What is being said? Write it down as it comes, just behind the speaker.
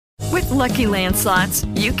Lucky Land Slots,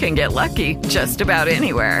 you can get lucky just about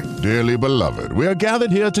anywhere. Dearly beloved, we are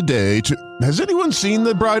gathered here today to... Has anyone seen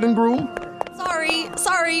the bride and groom?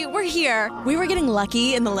 Sorry, we're here. We were getting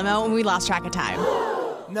lucky in the limo and we lost track of time.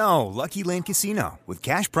 No, Lucky Land Casino, with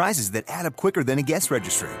cash prizes that add up quicker than a guest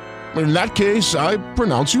registry. In that case, I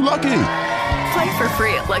pronounce you lucky. Play for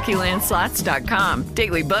free at LuckyLandSlots.com.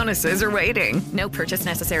 Daily bonuses are waiting. No purchase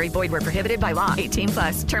necessary. Void where prohibited by law.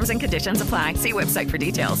 18+. Terms and conditions apply. See website for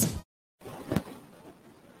details.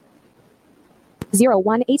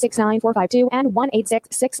 01-869-452 and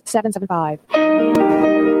 1-866-6775.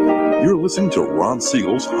 You're listening to Ron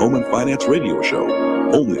Siegel's Home and Finance Radio Show,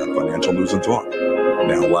 only on Financial News and Talk.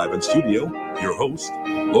 Now live in studio, your host,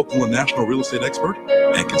 local and national real estate expert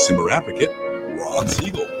and consumer advocate, Ron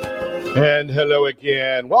Siegel. And hello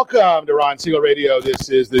again. Welcome to Ron Siegel Radio. This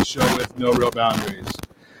is the show with no real boundaries.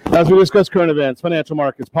 As we discuss current events, financial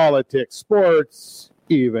markets, politics, sports,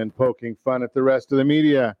 even poking fun at the rest of the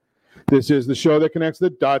media. This is the show that connects the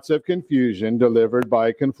dots of confusion delivered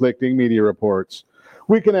by conflicting media reports.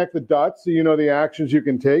 We connect the dots so you know the actions you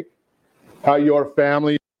can take, how your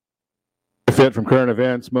family benefit from current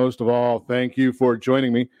events. Most of all, thank you for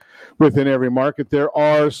joining me. Within every market, there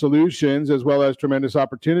are solutions as well as tremendous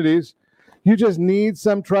opportunities. You just need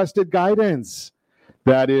some trusted guidance.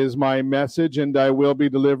 That is my message, and I will be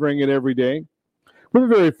delivering it every day. We're a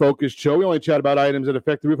very focused show. We only chat about items that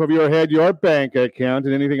affect the roof over your head, your bank account,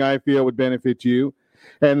 and anything I feel would benefit you.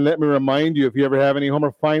 And let me remind you, if you ever have any home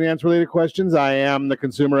or finance-related questions, I am the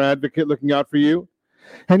consumer advocate looking out for you.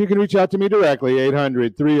 And you can reach out to me directly,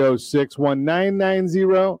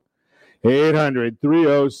 800-306-1990,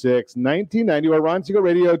 800-306-1990, or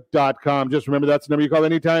RonSiegelRadio.com. Just remember that's the number you call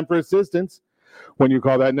anytime for assistance. When you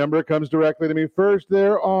call that number, it comes directly to me first.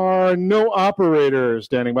 There are no operators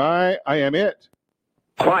standing by. I am it.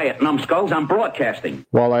 Quiet, numbskulls, I'm broadcasting.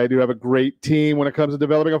 While I do have a great team when it comes to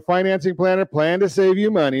developing a financing plan to save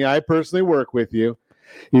you money, I personally work with you.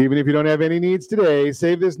 Even if you don't have any needs today,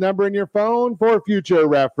 save this number in your phone for future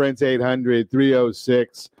reference,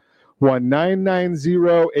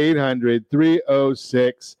 800-306-1990,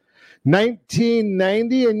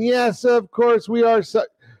 800-306-1990. And yes, of course, we are...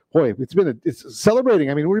 it's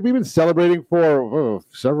celebrating. I mean, we've been celebrating for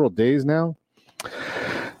several days now.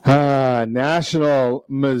 National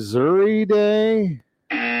Missouri Day.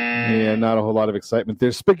 Yeah, not a whole lot of excitement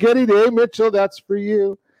there. Spaghetti Day, Mitchell, that's for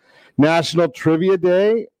you. National Trivia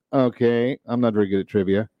Day. Okay, I'm not very good at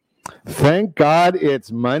trivia. Thank God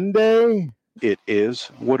it's Monday. It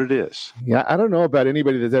is what it is. Yeah, I don't know about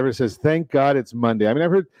anybody that ever says, thank God it's Monday. I mean,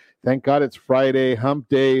 I've heard, thank God it's Friday, hump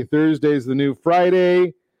day, Thursday's the new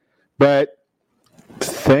Friday. But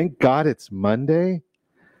thank God it's Monday?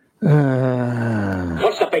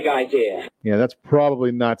 What's the big idea? Yeah, that's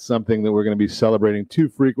probably not something that we're going to be celebrating too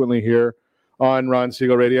frequently here on Ron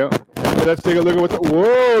Siegel Radio. But let's take a look at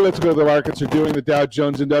let's go at the markets are doing. The Dow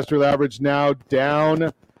Jones Industrial Average now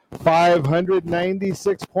down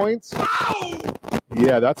 596 points. Wow!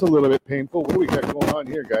 Yeah, that's a little bit painful. What do we got going on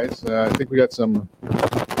here, guys? I think we got some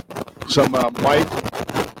mic.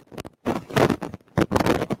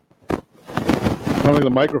 I don't think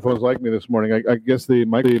the microphone's like me this morning. I guess the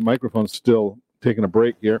microphone's still taking a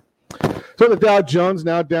break here. So the Dow Jones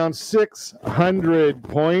now down 600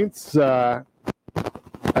 points. I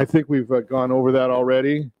think we've gone over that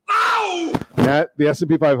already. Ow! The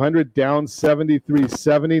S&P 500 down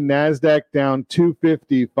 73.70. NASDAQ down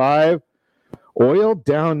 255. Oil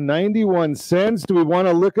down 91 cents. Do we want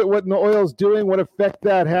to look at what the oil's doing? What effect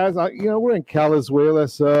that has? We're in Venezuela,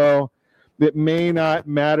 so it may not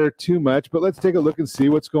matter too much, but let's take a look and see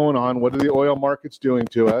what's going on. What are the oil markets doing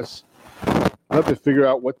to us? I have to figure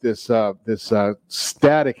out what this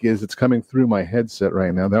static is that's coming through my headset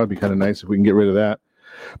right now. That would be kind of nice if we can get rid of that.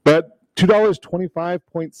 But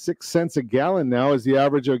 $2.25.6 a gallon now is the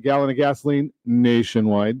average of a gallon of gasoline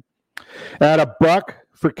nationwide. At $1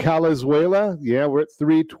 for Venezuela, yeah, we're at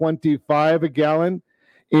 $3.25 a gallon.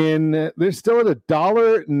 They're still at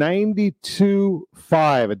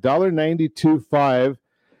 $1.92.5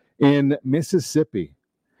 in Mississippi.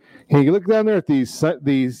 Hey, you look down there at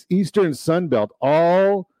these Eastern Sun Belt,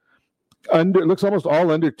 looks almost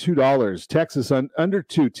all under $2. Texas under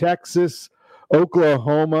 $2. Texas,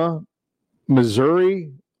 Oklahoma,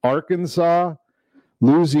 Missouri, Arkansas,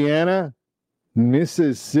 Louisiana,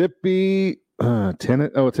 Mississippi.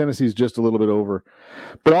 Tennessee's just a little bit over.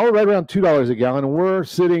 But all right around $2 a gallon. And we're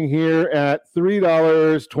sitting here at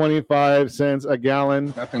 $3.25 a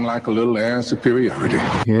gallon. Nothing like a little air superiority.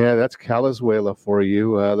 Yeah, that's Venezuela for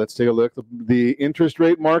you. Let's take a look. The interest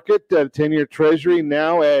rate market, 10-year Treasury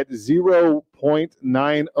now at 0.99%.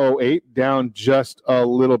 0.908, down just a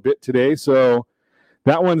little bit today. So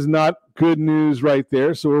that one's not good news right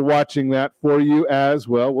there. So we're watching that for you as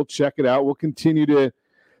well. We'll check it out. We'll continue to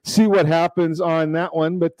see what happens on that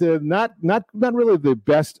one, but not really the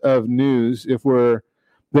best of news if we're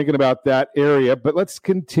thinking about that area. But let's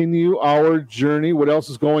continue our journey. What else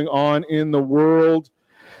is going on in the world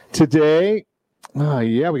today?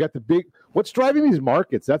 We got what's driving these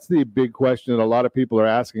markets? That's the big question that a lot of people are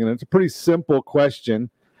asking, and it's a pretty simple question.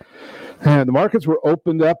 And the markets were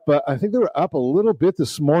opened up. I think they were up a little bit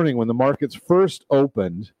this morning when the markets first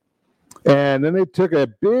opened, and then they took a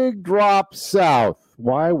big drop south.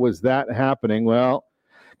 Why was that happening? Well,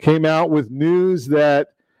 came out with news that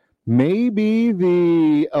maybe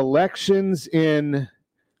the elections in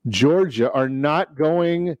Georgia are not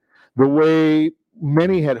going the way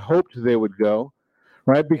many had hoped they would go,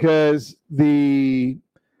 right? Because the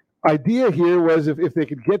idea here was if they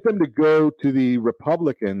could get them to go to the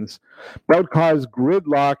Republicans, that would cause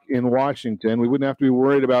gridlock in Washington. We wouldn't have to be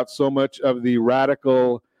worried about so much of the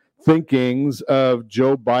radical thinkings of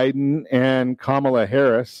Joe Biden and Kamala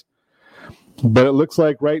Harris. But it looks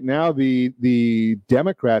like right now the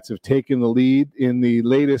Democrats have taken the lead in the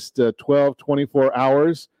latest 12, 24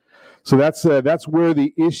 hours. So that's where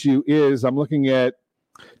the issue is. I'm looking at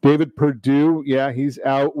David Perdue. Yeah, he's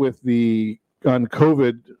out on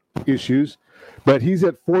COVID issues, but he's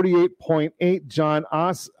at 48.8. John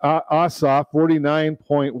Ossoff,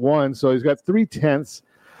 49.1. So he's got 0.3.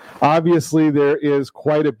 Obviously, there is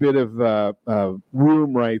quite a bit of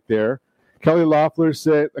room right there. Kelly Loeffler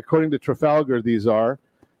said, according to Trafalgar,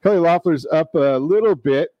 Kelly Loeffler's up a little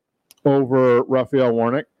bit over Raphael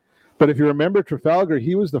Warnock. But if you remember Trafalgar,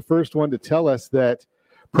 he was the first one to tell us that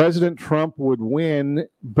President Trump would win,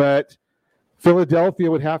 but Philadelphia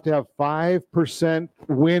would have to have 5%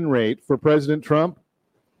 win rate for President Trump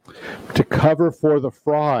to cover for the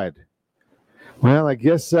fraud. Well, I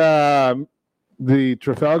guess the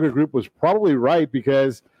Trafalgar Group was probably right,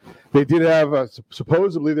 because they did have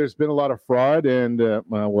supposedly there's been a lot of fraud, and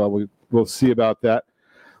we'll see about that.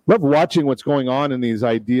 Love watching what's going on in these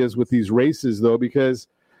ideas with these races, though, because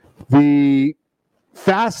the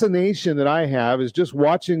fascination that I have is just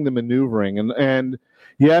watching the maneuvering. And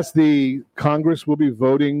yes, the Congress will be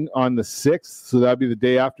voting on the 6th, so that'll be the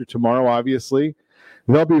day after tomorrow, obviously.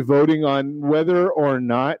 They'll be voting on whether or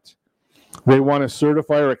not they want to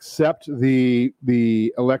certify or accept the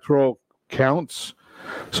electoral counts.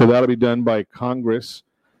 So that'll be done by Congress.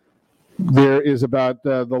 There is about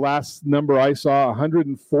the last number I saw,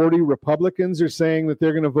 140 Republicans are saying that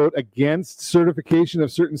they're going to vote against certification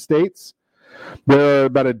of certain states. There are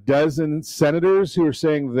about a dozen senators who are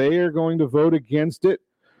saying they are going to vote against it.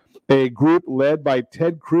 A group led by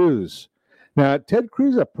Ted Cruz. Now, Ted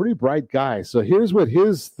Cruz is a pretty bright guy. So here's what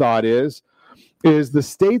his thought is the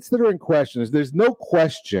states that are in question, there's no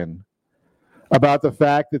question about the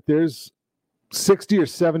fact that there's 60 or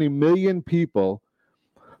 70 million people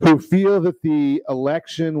who feel that the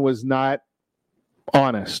election was not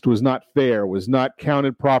honest, was not fair, was not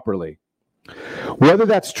counted properly. Whether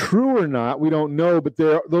that's true or not, we don't know, but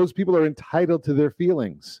those people are entitled to their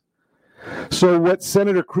feelings. So what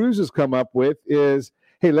Senator Cruz has come up with is,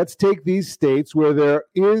 hey, let's take these states where there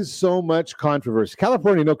is so much controversy.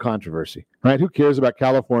 California, no controversy, right? Who cares about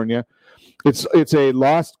California? It's a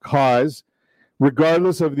lost cause.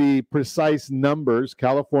 Regardless of the precise numbers,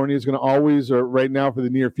 California is going to always, or right now for the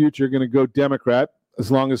near future, going to go Democrat as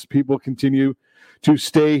long as people continue to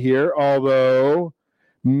stay here, although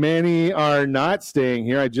many are not staying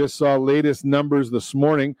here. I just saw latest numbers this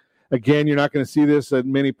morning. Again, you're not going to see this at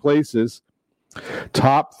many places.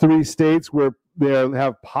 Top 3 states where they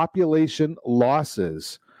have population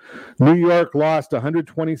losses. New York lost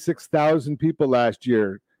 126,000 people last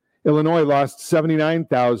year. Illinois lost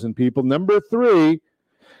 79,000 people. Number 3,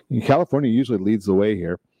 California usually leads the way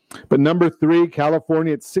here, but number 3,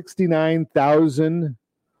 California at 69,000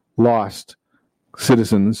 lost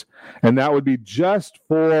citizens, and that would be just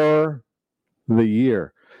for the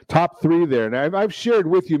year. Top 3 there. Now, I've shared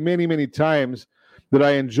with you many, many times that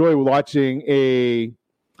I enjoy watching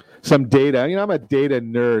some data. I'm a data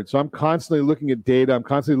nerd, so I'm constantly looking at data. I'm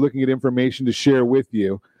constantly looking at information to share with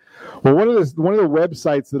you. Well, one of the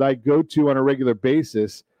websites that I go to on a regular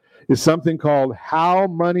basis is something called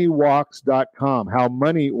howmoneywalks.com,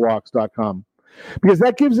 howmoneywalks.com, because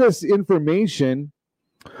that gives us information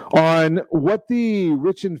on what the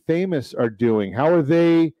rich and famous are doing. How are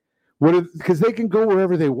they? Because they can go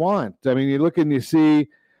wherever they want. I mean, you look and you see,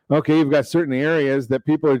 okay, you've got certain areas that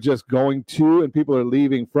people are just going to and people are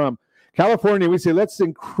leaving from. California, we say, let's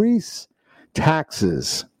increase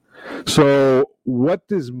taxes. So what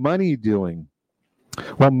is money doing?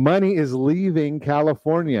 Well, money is leaving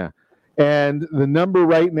California. And the number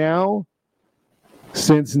right now,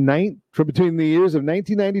 from between the years of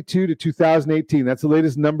 1992 to 2018, that's the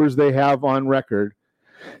latest numbers they have on record,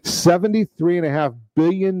 $73.5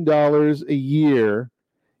 billion a year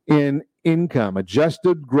in income,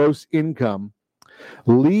 adjusted gross income,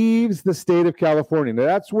 leaves the state of California. Now,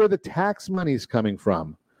 that's where the tax money is coming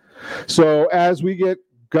from. So as we get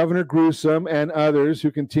Governor Newsom and others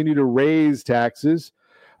who continue to raise taxes,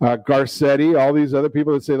 Garcetti, all these other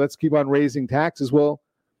people that say, let's keep on raising taxes. Well,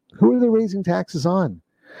 who are they raising taxes on?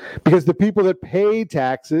 Because the people that pay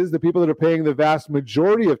taxes, the people that are paying the vast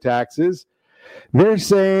majority of taxes, they're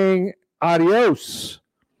saying adios.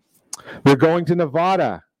 They're going to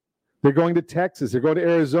Nevada. They're going to Texas. They're going to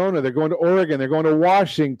Arizona. They're going to Oregon. They're going to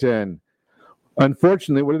Washington.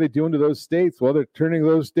 Unfortunately, what are they doing to those states? Well, they're turning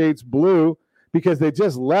those states blue because they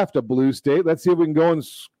just left a blue state. Let's see if we can go and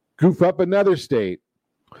goof up another state.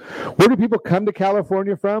 Where do people come to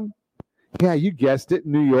California from? Yeah, you guessed it.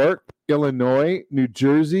 New York, Illinois, New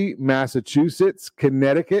Jersey, Massachusetts,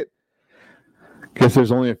 Connecticut. Guess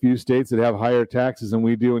there's only a few states that have higher taxes than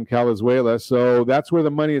we do in Calizuela. So that's where the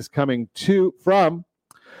money is coming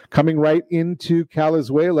right into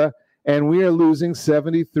Calizuela. And we are losing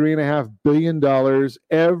 $73.5 billion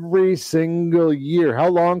every single year. How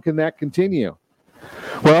long can that continue?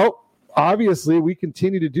 Well, obviously, we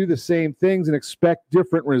continue to do the same things and expect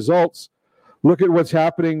different results. Look at what's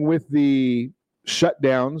happening with the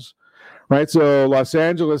shutdowns, right? So Los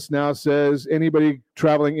Angeles now says anybody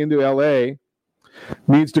traveling into LA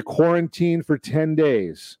needs to quarantine for 10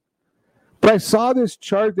 days. But I saw this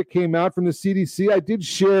chart that came out from the CDC. I did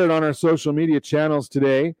share it on our social media channels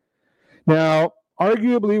today. Now,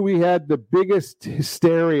 arguably, we had the biggest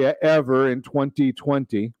hysteria ever in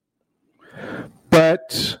 2020.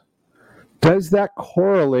 But does that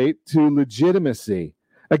correlate to legitimacy?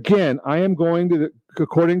 Again, I am going to,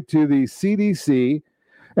 according to the CDC,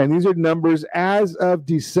 and these are numbers as of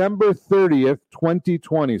December 30th,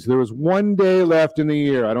 2020. So there was 1 day left in the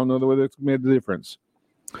year. I don't know whether it's made a difference.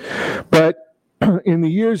 But in the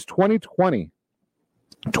years 2020,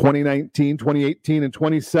 2019, 2018, and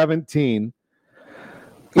 2017,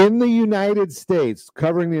 in the United States,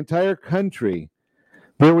 covering the entire country,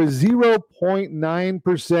 there was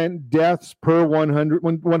 0.9% deaths per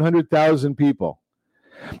 100,000 people.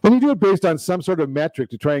 And you do it based on some sort of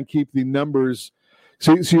metric to try and keep the numbers.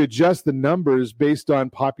 So you adjust the numbers based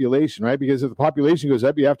on population, right? Because if the population goes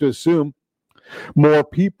up, you have to assume more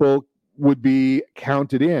people would be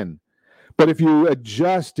counted in. But if you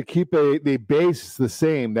adjust to keep the base the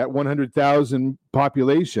same, that 100,000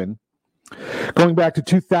 population, going back to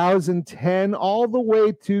 2010 all the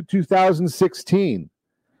way to 2016,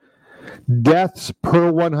 deaths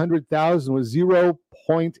per 100,000 was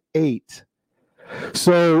 0.8.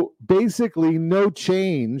 So basically no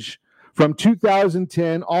change from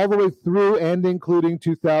 2010 all the way through and including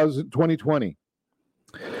 2020.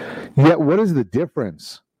 Yet what is the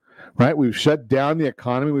difference? Right? We've shut down the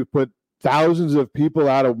economy. We've put millions of people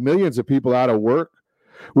out of work.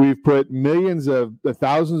 We've put thousands of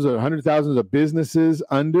 100,000s of businesses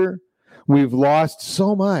under. We've lost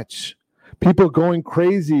so much. People going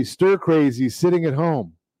crazy, stir crazy, sitting at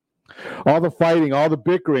home. All the fighting, all the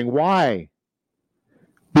bickering. Why?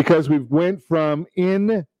 Because we went from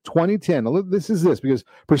in 2010. Because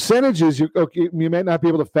percentages you might not be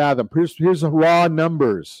able to fathom. Here's the raw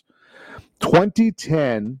numbers.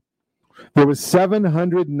 2010, there was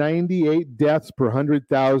 798 deaths per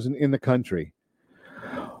 100,000 in the country.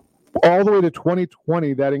 All the way to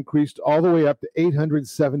 2020, that increased all the way up to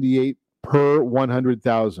 878 per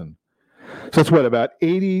 100,000. So that's what, about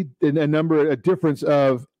 80, a difference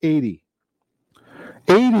of 80.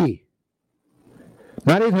 80.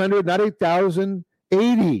 Not 800, not 8,000,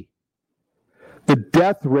 80. The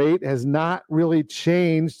death rate has not really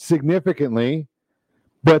changed significantly,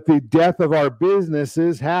 but the death of our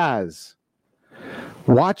businesses has.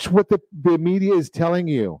 Watch what the media is telling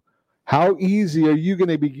you. How easy are you going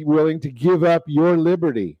to be willing to give up your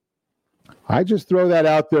liberty? I just throw that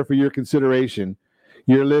out there for your consideration.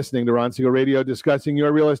 You're listening to Ron Siegel Radio, discussing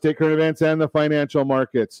your real estate, current events, and the financial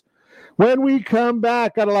markets. When we come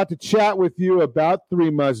back, got a lot to chat with you about 3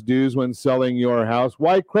 must-dos when selling your house,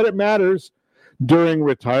 why credit matters during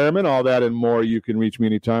retirement, all that and more. You can reach me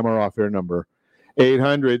anytime. Our off-air number,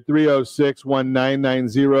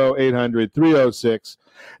 800-306-1990,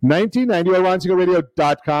 800-306-1990, or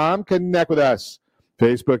RonSiegelRadio.com. Connect with us,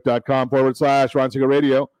 Facebook.com/Ron Siegel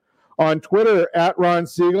Radio. On Twitter, @Ron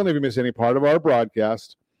Siegel. And if you miss any part of our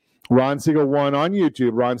broadcast, Ron Siegel 1 on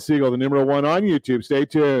YouTube. Ron Siegel, the numeral 1 on YouTube. Stay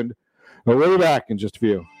tuned. We'll be back in just a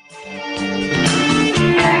few.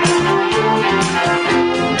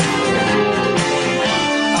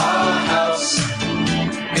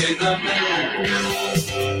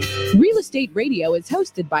 Real Estate Radio is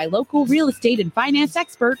hosted by local real estate and finance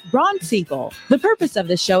expert Ron Siegel. The purpose of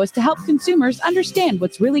this show is to help consumers understand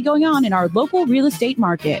what's really going on in our local real estate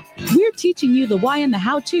market. We're teaching you the why and the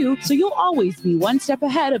how-to, so you'll always be one step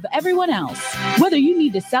ahead of everyone else. Whether you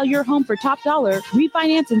need to sell your home for top dollar,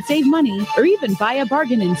 refinance and save money, or even buy a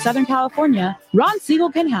bargain in Southern California, Ron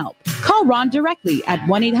Siegel can help. Call Ron directly at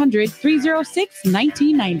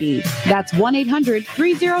 1-800-306-1990. That's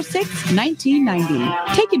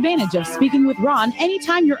 1-800-306-1990. Take advantage of speaking with Ron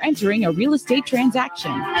anytime you're entering a real estate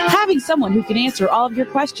transaction. Having someone who can answer all of your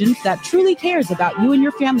questions that truly cares about you and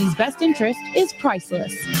your family's best interest is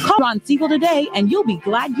priceless. Call Ron Siegel today and you'll be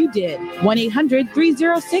glad you did.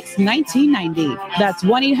 1-800-306-1990. That's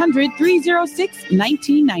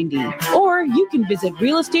 1-800-306-1990. Or you can visit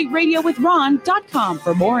realestateradio.com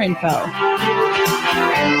for more info.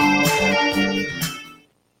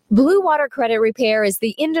 Blue Water Credit Repair is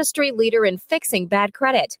the industry leader in fixing bad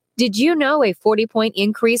credit. Did you know a 40-point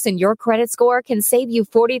increase in your credit score can save you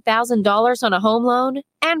 $40,000 on a home loan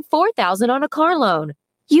and $4,000 on a car loan?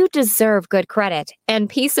 You deserve good credit and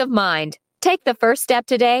peace of mind. Take the first step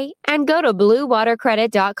today and go to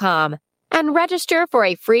bluewatercredit.com and register for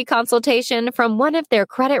a free consultation from one of their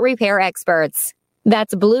credit repair experts.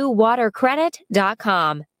 That's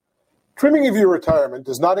bluewatercredit.com. Trimming of your retirement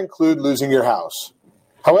does not include losing your house.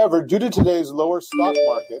 However, due to today's lower stock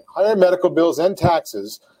market, higher medical bills, and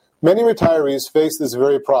taxes, many retirees face this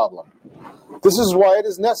very problem. This is why it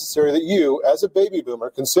is necessary that you, as a baby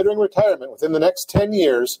boomer considering retirement within the next 10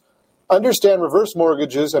 years, understand reverse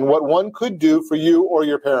mortgages and what one could do for you or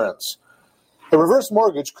your parents. A reverse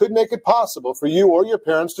mortgage could make it possible for you or your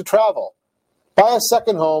parents to travel, buy a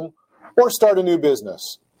second home, or start a new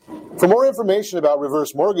business. For more information about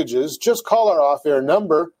reverse mortgages, just call our off-air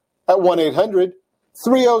number at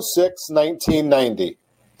 1-800-306-1990.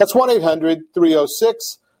 That's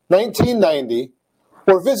 1-800-306-1990.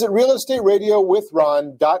 Or visit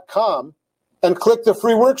realestateradio.com and click the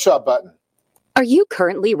free workshop button. Are you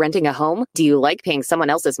currently renting a home? Do you like paying someone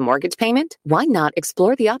else's mortgage payment? Why not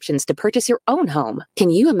explore the options to purchase your own home? Can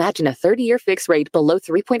you imagine a 30-year fixed rate below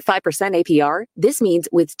 3.5% APR? This means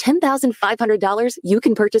with $10,500, you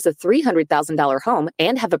can purchase a $300,000 home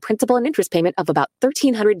and have a principal and interest payment of about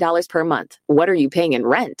 $1,300 per month. What are you paying in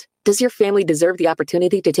rent? Does your family deserve the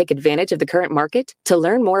opportunity to take advantage of the current market? To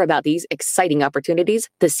learn more about these exciting opportunities,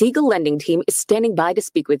 the Siegel Lending Team is standing by to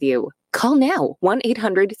speak with you. Call now,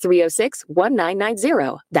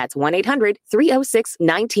 1-800-306-1990. That's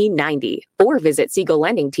 1-800-306-1990. Or visit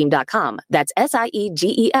SiegelLendingTeam.com. That's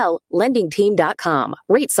SIEGEL LendingTeam.com.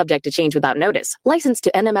 Rates subject to change without notice. Licensed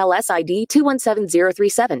to NMLS ID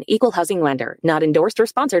 217037. Equal housing lender. Not endorsed or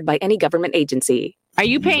sponsored by any government agency. Are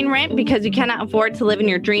you paying rent because you cannot afford to live in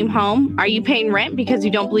your dream home? Are you paying rent because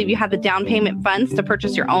you don't believe you have the down payment funds to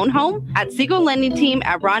purchase your own home? At Siegel Lending Team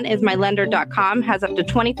at RonIsMyLender.com has up to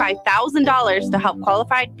 $25,000 to help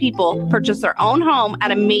qualified people purchase their own home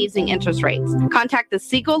at amazing interest rates. Contact the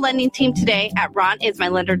Siegel Lending Team today at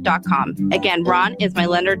RonIsMyLender.com. Again,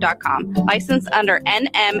 RonIsMyLender.com. Licensed under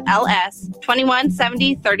NMLS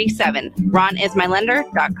 217037.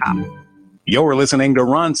 RonIsMyLender.com. You're listening to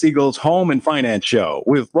Ron Siegel's Home and Finance Show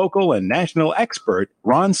with local and national expert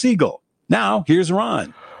Ron Siegel. Now, here's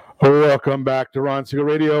Ron. Welcome back to Ron Siegel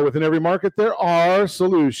Radio. Within every market, there are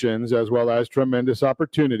solutions as well as tremendous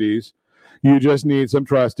opportunities. You just need some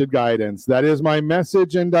trusted guidance. That is my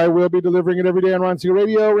message, and I will be delivering it every day on Ron Siegel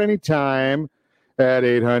Radio anytime at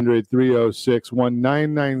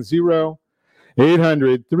 800-306-1990,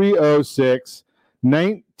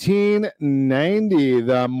 800-306-1990.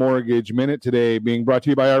 The Mortgage Minute today being brought to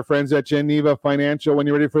you by our friends at Geneva Financial. When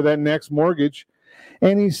you're ready for that next mortgage,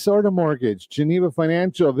 any sort of mortgage, Geneva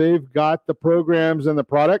Financial, they've got the programs and the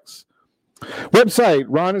products. Website,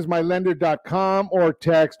 ronismylender.com, or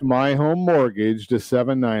text My Home Mortgage to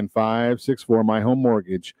 79564, My Home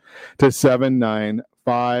Mortgage to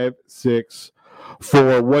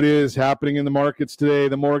 79564. What is happening in the markets today,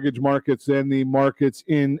 the mortgage markets and the markets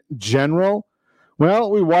in general?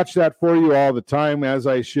 Well, we watch that for you all the time, as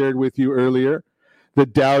I shared with you earlier. The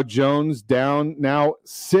Dow Jones down now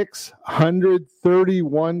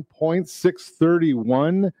 631 points,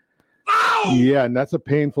 631. Yeah, and that's a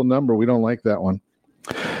painful number. We don't like that one.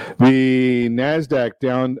 The NASDAQ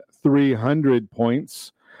down 300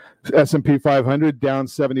 points. S&P 500 down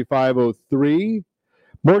 75.03.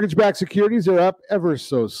 Mortgage-backed securities are up ever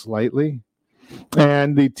so slightly.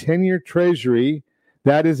 And the 10-year Treasury,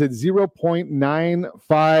 that is at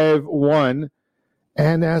 0.951.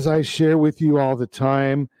 And as I share with you all the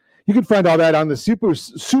time, You can find all that on the super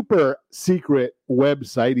secret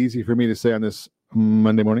website. Easy for me to say on this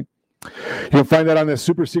Monday morning. You can find that on the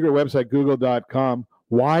super secret website, google.com.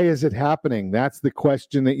 Why is it happening? That's the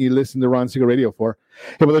question that you listen to Ron Siegel Radio for.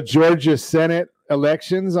 And with the Georgia Senate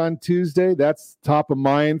elections on Tuesday, that's top of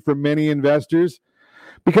mind for many investors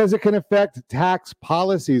because it can affect tax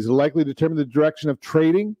policies, likely determine the direction of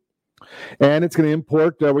trading. And it's going to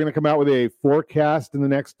import, we're going to come out with a forecast in the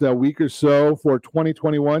next week or so for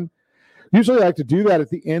 2021. Usually I like to do that at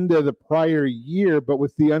the end of the prior year, but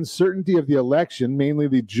with the uncertainty of the election, mainly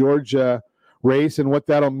the Georgia race and what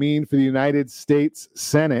that'll mean for the United States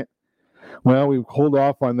Senate, well, we hold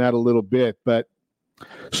off on that a little bit. But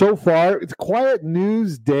so far, it's a quiet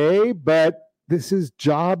news day, but this is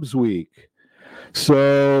jobs week.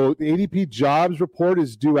 So the ADP jobs report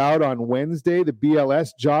is due out on Wednesday, the BLS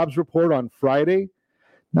jobs report on Friday.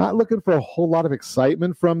 Not looking for a whole lot of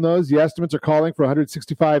excitement from those. The estimates are calling for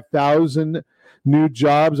 165,000 new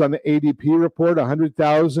jobs on the ADP report,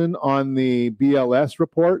 100,000 on the BLS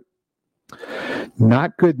report.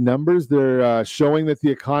 Not good numbers. They're showing that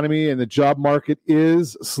the economy and the job market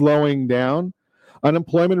is slowing down.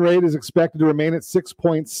 Unemployment rate is expected to remain at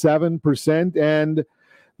 6.7%, and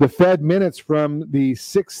the Fed minutes from the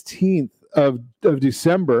 16th of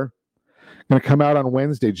December going to come out on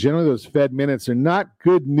Wednesday. Generally, those Fed minutes are not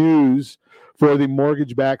good news for the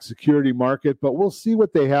mortgage-backed security market, but we'll see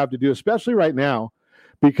what they have to do, especially right now,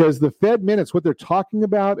 because the Fed minutes, what they're talking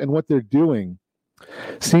about and what they're doing,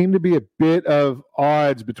 seem to be a bit of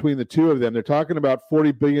odds between the two of them. They're talking about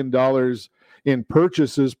 $40 billion in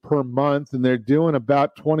purchases per month, and they're doing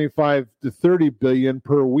about $25 to $30 billion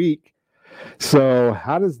per week. So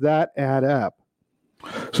how does that add up?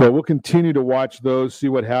 So we'll continue to watch those, see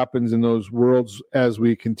what happens in those worlds as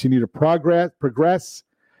we continue to progress.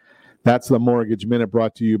 That's the Mortgage Minute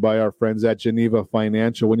brought to you by our friends at Geneva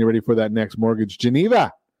Financial. When you're ready for that next mortgage,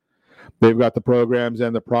 Geneva. They've got the programs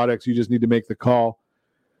and the products. You just need to make the call.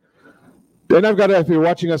 And I've got, if you're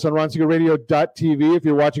watching us on RonSiegelRadio.tv, if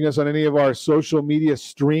you're watching us on any of our social media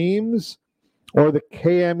streams, or the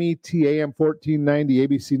KMET AM 1490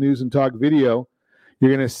 ABC News and Talk video, you're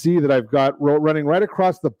going to see that I've got running right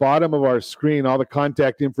across the bottom of our screen all the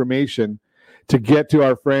contact information to get to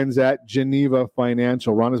our friends at Geneva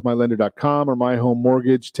Financial. RonIsMyLender.com or My Home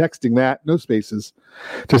Mortgage. Texting that, no spaces,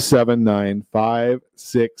 to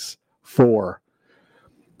 79564.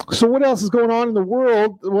 So what else is going on in the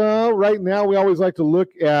world? Well, right now we always like to look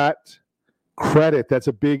at credit. That's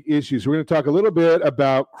a big issue. So we're going to talk a little bit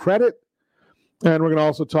about credit. And we're going to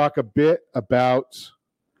also talk a bit about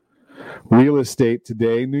real estate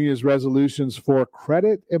today. New Year's resolutions for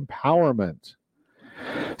credit empowerment.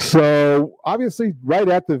 So obviously, right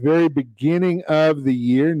at the very beginning of the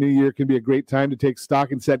year, New Year can be a great time to take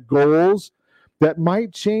stock and set goals that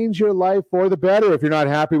might change your life for the better. If you're not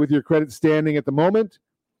happy with your credit standing at the moment,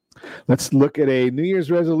 let's look at a New Year's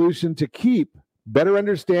resolution to keep better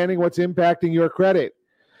understanding what's impacting your credit.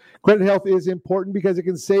 Credit health is important because it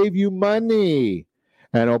can save you money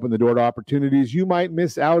and open the door to opportunities you might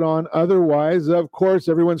miss out on otherwise. Of course,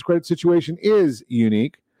 everyone's credit situation is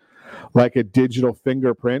unique, like a digital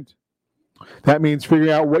fingerprint. That means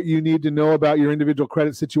figuring out what you need to know about your individual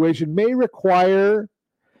credit situation may require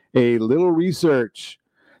a little research.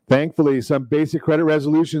 Thankfully, some basic credit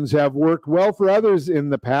resolutions have worked well for others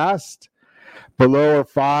in the past. Below are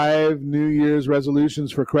 5 New Year's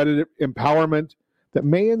resolutions for credit empowerment that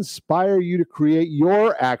may inspire you to create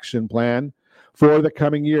your action plan for the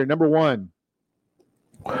coming year. Number 1,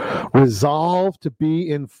 resolve to be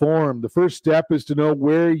informed. The first step is to know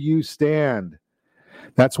where you stand.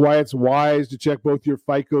 That's why it's wise to check both your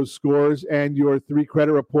FICO scores and your 3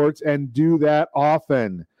 credit reports, and do that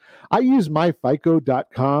often. I use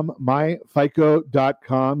myfico.com,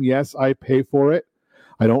 myfico.com. Yes, I pay for it.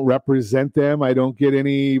 I don't represent them. I don't get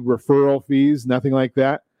any referral fees, nothing like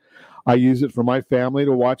that. I use it for my family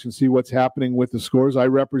to watch and see what's happening with the scores. I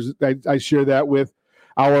share that with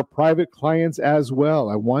our private clients as well.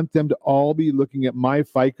 I want them to all be looking at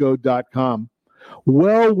myfico.com.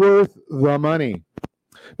 Well worth the money.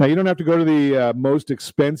 Now, you don't have to go to the most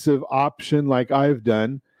expensive option like I've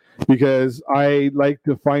done, because I like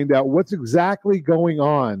to find out what's exactly going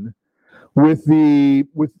on with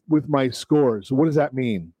my scores. So what does that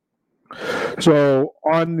mean? So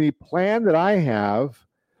on the plan that I have,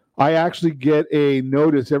 I actually get a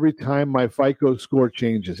notice every time my FICO score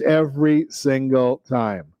changes, every single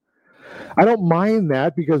time. I don't mind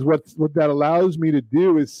that, because what that allows me to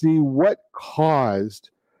do is see what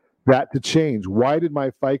caused that to change. Why did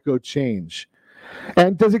my FICO change?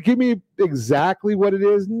 And does it give me exactly what it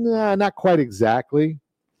is? Nah, not quite exactly.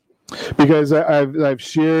 Because I've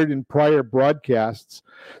shared in prior broadcasts,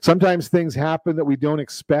 sometimes things happen that we don't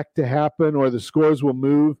expect to happen, or the scores will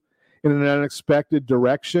move in an unexpected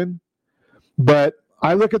direction. But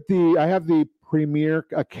I have the Premier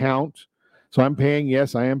account, so I'm paying that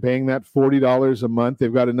 $40 a month.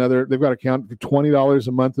 They've got an account for $20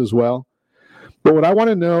 a month as well. But what I want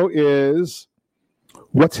to know is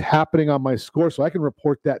what's happening on my score, so I can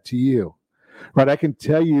report that to you. Right? I can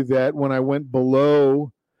tell you that when I went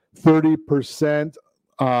below 30%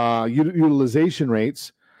 utilization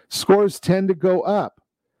rates, scores tend to go up.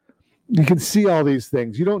 You can see all these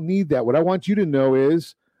things. You don't need that. What I want you to know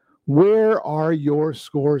is, where are your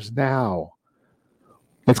scores now?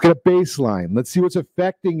 Let's get a baseline. Let's see what's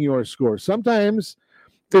affecting your score. Sometimes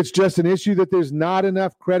it's just an issue that there's not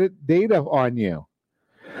enough credit data on you.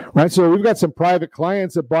 Right? So we've got some private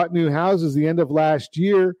clients that bought new houses the end of last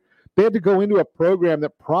year. They had to go into a program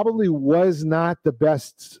that probably was not the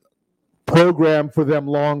best program for them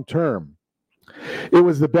long term. It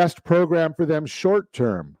was the best program for them short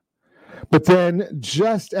term. But then,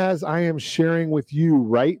 just as I am sharing with you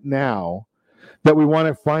right now that we want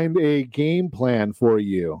to find a game plan for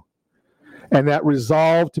you and that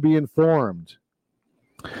resolve to be informed,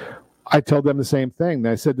 I told them the same thing.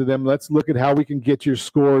 I said to them, let's look at how we can get your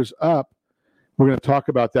scores up. We're going to talk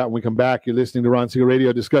about that when we come back. You're listening to Ron Siegel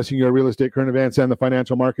Radio, discussing your real estate, current events, and the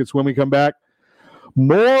financial markets. When we come back,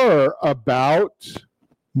 more about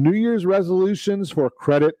New Year's resolutions for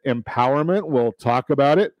credit empowerment. We'll talk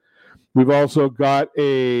about it. We've also got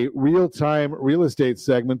a real-time real estate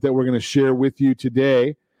segment that we're going to share with you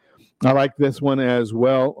today. I like this one as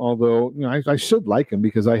well, although I should like him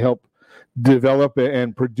because I help develop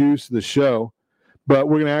and produce the show. But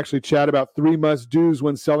we're going to actually chat about 3 must-dos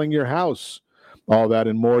when selling your house. All that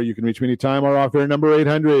and more. You can reach me anytime. Our off-air number,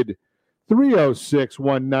 800-306-1990,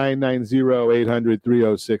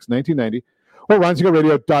 800-306-1990, or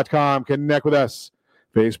RonSiegelRadio.com. Connect with us.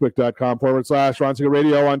 Facebook.com/Ron Siegel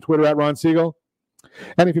Radio, on Twitter at Ron Siegel.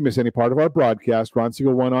 And if you miss any part of our broadcast, Ron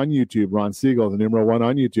Siegel 1 on YouTube. Ron Siegel, the numeral 1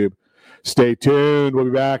 on YouTube. Stay tuned. We'll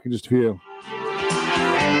be back in just a few.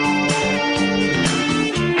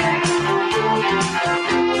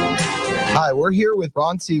 Hi, we're here with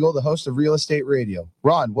Ron Siegel, the host of Real Estate Radio.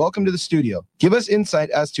 Ron, welcome to the studio. Give us insight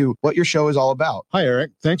as to what your show is all about. Hi,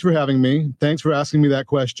 Eric. Thanks for having me. Thanks for asking me that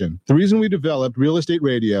question. The reason we developed Real Estate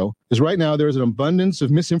Radio is right now there is an abundance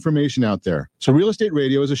of misinformation out there. So Real Estate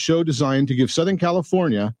Radio is a show designed to give Southern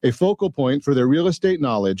California a focal point for their real estate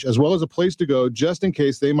knowledge, as well as a place to go just in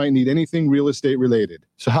case they might need anything real estate related.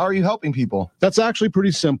 So how are you helping people? That's actually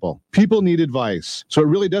pretty simple. People need advice. So it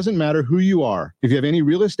really doesn't matter who you are. If you have any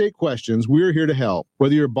real estate questions, we're here to help.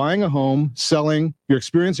 Whether you're buying a home, selling, you're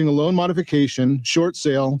experiencing a loan modification, short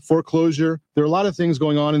sale, foreclosure, there are a lot of things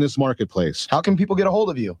going on in this marketplace. How can people get a hold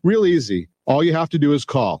of you? Real easy. All you have to do is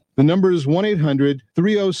call. The number is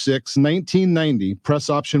 1-800-306-1990. Press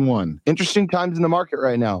option 1. Interesting times in the market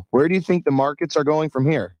right now. Where do you think the markets are going from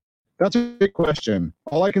here? That's a big question.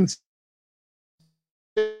 All I can say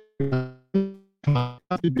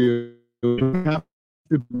to do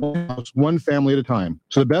one family at a time.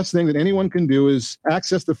 So the best thing that anyone can do is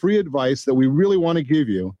access the free advice that we really want to give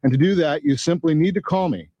you. And to do that, you simply need to call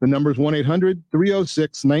me. The number is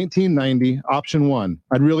 1-800-306-1990, option 1.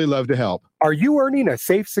 I'd really love to help. Are you earning a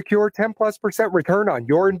safe, secure 10+% return on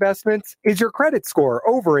your investments? Is your credit score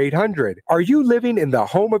over 800? Are you living in the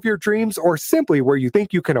home of your dreams or simply where you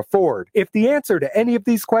think you can afford? If the answer to any of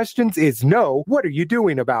these questions is no, what are you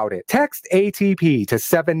doing about it? Text ATP to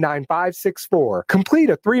 79564. Complete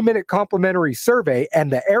a 3-minute complimentary survey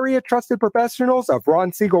and the area trusted professionals of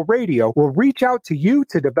Ron Siegel Radio will reach out to you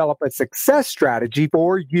to develop a success strategy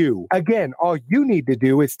for you. Again, all you need to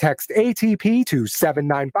do is text ATP to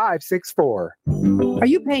 79564. Are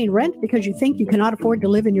you paying rent because you think you cannot afford to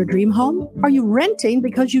live in your dream home? Are you renting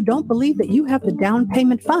because you don't believe that you have the down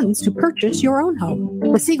payment funds to purchase your own home?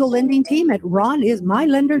 The Siegel Lending Team at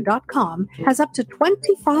RonIsMyLender.com has up to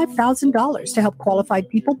 $25,000 to help qualified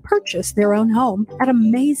people purchase their own home at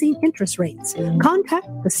amazing interest rates. Contact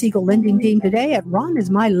the Siegel Lending Team today at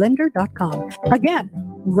RonIsMyLender.com. Again,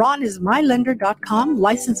 RonIsMyLender.com,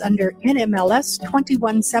 license under NMLS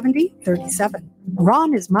 217037.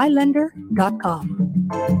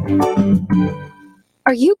 RonIsMyLender.com.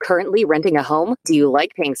 Are you currently renting a home? Do you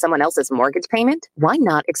like paying someone else's mortgage payment? Why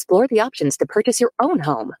not explore the options to purchase your own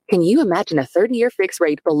home? Can you imagine a 30-year fixed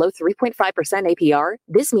rate below 3.5% APR?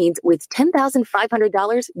 This means with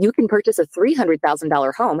 $10,500, you can purchase a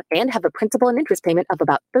 $300,000 home and have a principal and interest payment of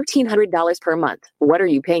about $1,300 per month. What are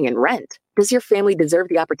you paying in rent? Does your family deserve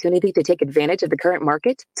the opportunity to take advantage of the current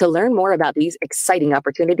market? To learn more about these exciting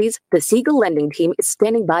opportunities, the Siegel Lending Team is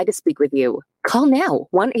standing by to speak with you. Call now,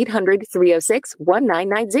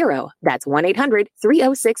 1-800-306-1990. That's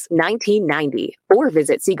 1-800-306-1990. Or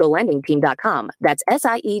visit SiegelLendingTeam.com. That's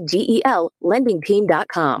SIEGEL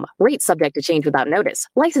LendingTeam.com. Rates subject to change without notice.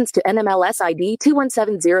 Licensed to NMLS ID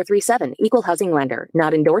 217037. Equal housing lender.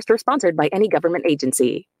 Not endorsed or sponsored by any government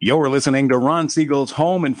agency. You're listening to Ron Siegel's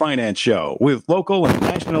Home and Finance Show with local and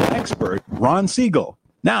national expert Ron Siegel.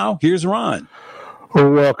 Now, here's Ron.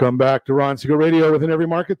 Welcome back to Ron Siegel Radio. Within every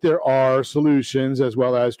market, there are solutions as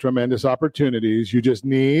well as tremendous opportunities. You just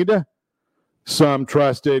need some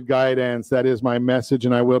trusted guidance. That is my message,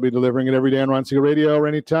 and I will be delivering it every day on Ron Siegel Radio or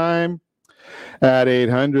anytime at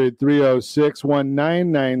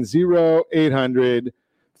 800-306-1990,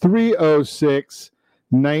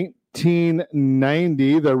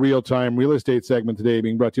 800-306-1990. The real-time real estate segment today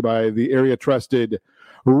being brought to you by the area-trusted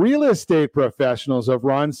real estate professionals of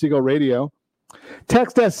Ron Siegel Radio.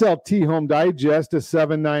 Text SLT Home Digest to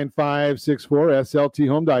 79564, SLT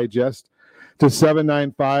Home Digest to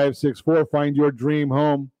 79564. Find your dream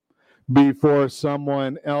home before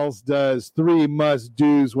someone else does. 3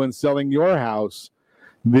 must-dos when selling your house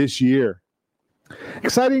this year.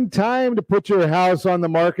 Exciting time to put your house on the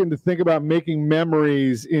market and to think about making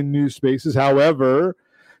memories in new spaces. However,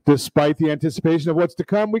 despite the anticipation of what's to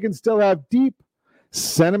come, we can still have deep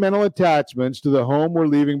sentimental attachments to the home we're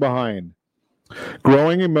leaving behind.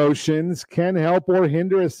 Growing emotions can help or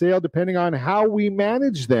hinder a sale depending on how we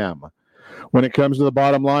manage them. When it comes to the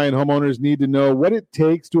bottom line, homeowners need to know what it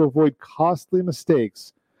takes to avoid costly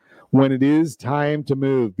mistakes when it is time to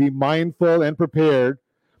move. Be mindful and prepared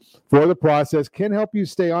for the process can help you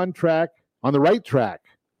stay on the right track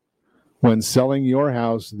when selling your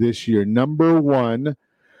house this year. Number 1,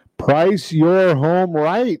 price your home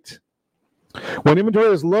right. When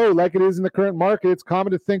inventory is low, like it is in the current market, it's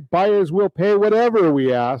common to think buyers will pay whatever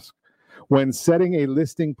we ask when setting a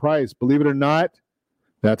listing price. Believe it or not,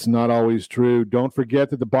 that's not always true. Don't forget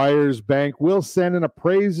that the buyer's bank will send an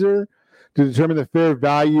appraiser to determine the fair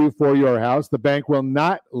value for your house. The bank will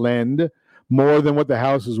not lend more than what the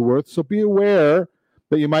house is worth, so be aware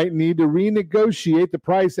that you might need to renegotiate the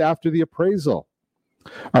price after the appraisal.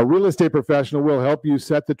 A real estate professional will help you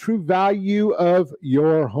set the true value of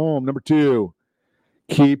your home. Number 2,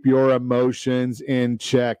 keep your emotions in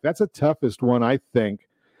check. That's the toughest one, I think,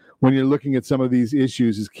 when you're looking at some of these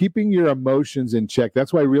issues, is keeping your emotions in check.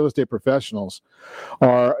 That's why real estate professionals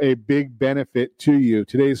are a big benefit to you.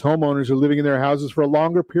 Today's homeowners are living in their houses for a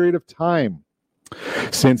longer period of time.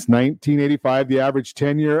 Since 1985, the average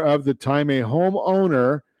tenure of the time a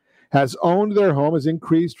homeowner has owned their home has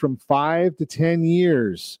increased from 5 to 10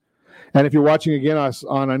 years. And if you're watching again us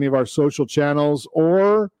on any of our social channels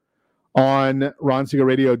or on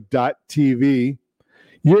RonSiegelRadio.tv,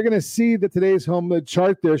 you're going to see that today's the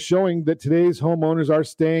chart there showing that today's homeowners are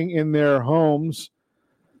staying in their homes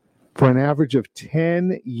for an average of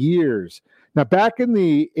 10 years. Now, back in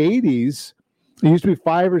the 80s, it used to be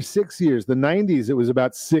 5 or 6 years. The 90s, it was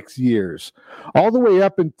about 6 years. All the way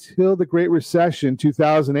up until the Great Recession,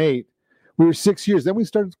 2008, we were 6 years. Then we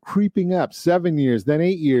started creeping up, 7 years, then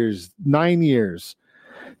 8 years, 9 years.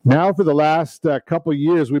 Now for the last couple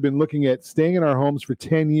years, we've been looking at staying in our homes for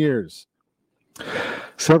 10 years.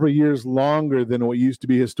 Several years longer than what used to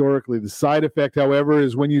be historically. The side effect, however,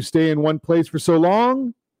 is when you stay in one place for so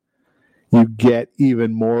long, you get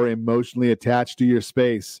even more emotionally attached to your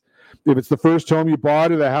space. If it's the first home you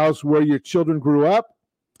bought or the house where your children grew up,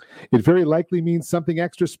 it very likely means something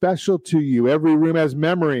extra special to you. Every room has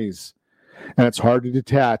memories, and it's hard to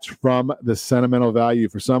detach from the sentimental value.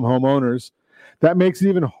 For some homeowners, that makes it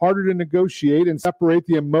even harder to negotiate and separate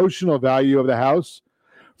the emotional value of the house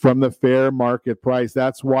from the fair market price.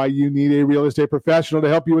 That's why you need a real estate professional to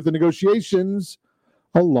help you with the negotiations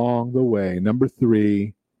along the way. Number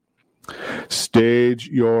 3, stage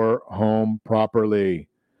your home properly.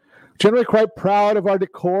 Generally quite proud of our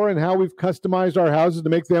decor and how we've customized our houses to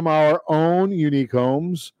make them our own unique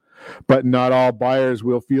homes, but not all buyers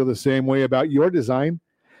will feel the same way about your design.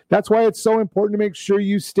 That's why it's so important to make sure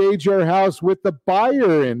you stage your house with the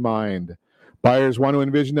buyer in mind. Buyers want to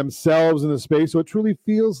envision themselves in the space so it truly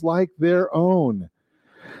feels like their own.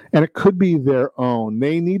 And it could be their own.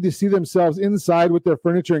 They need to see themselves inside with their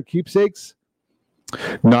furniture and keepsakes,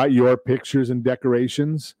 not your pictures and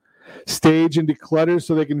decorations. Stage and declutter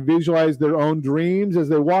so they can visualize their own dreams as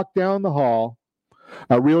they walk down the hall.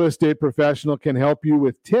 A real estate professional can help you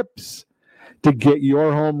with tips to get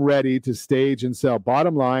your home ready to stage and sell.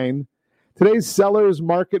 Bottom line, today's seller's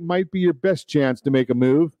market might be your best chance to make a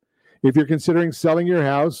move. If you're considering selling your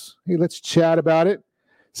house, hey, let's chat about it.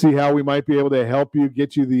 See how we might be able to help you,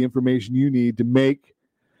 get you the information you need to make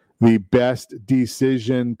the best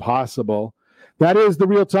decision possible. That is the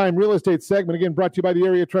Real-Time Real Estate segment, again, brought to you by the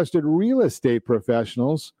area trusted real estate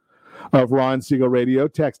professionals of Ron Siegel Radio.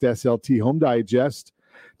 Text SLT Home Digest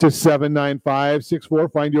to 79564.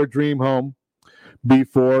 Find your dream home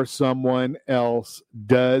before someone else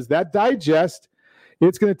does. That digest,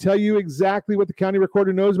 it's going to tell you exactly what the county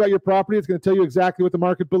recorder knows about your property. It's going to tell you exactly what the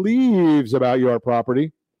market believes about your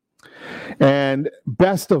property. And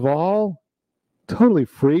best of all, totally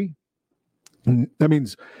free. That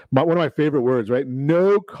means one of my favorite words, right?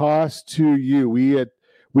 No cost to you. We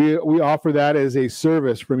offer that as a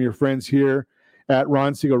service from your friends here at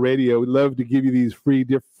Ron Siegel Radio. We'd love to give you these free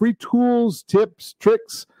tools, tips,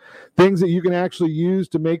 tricks, things that you can actually use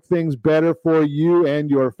to make things better for you and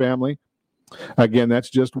your family. Again,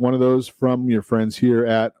 that's just one of those from your friends here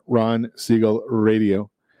at Ron Siegel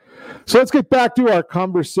Radio. So let's get back to our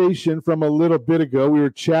conversation from a little bit ago. We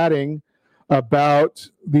were chatting about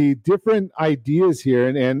the different ideas here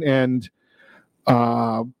and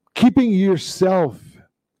keeping yourself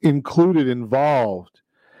included, involved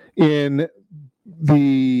in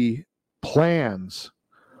the plans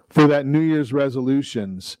for that New Year's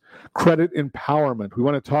resolutions, credit empowerment. We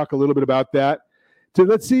want to talk a little bit about that. So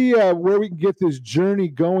let's see where we can get this journey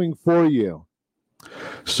going for you.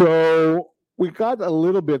 So we got a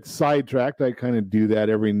little bit sidetracked. I kind of do that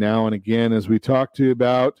every now and again as we talk to you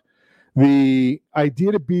about the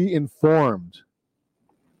idea to be informed.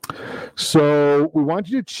 So we want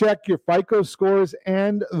you to check your FICO scores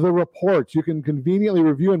and the reports. You can conveniently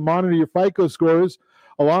review and monitor your FICO scores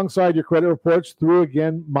alongside your credit reports through,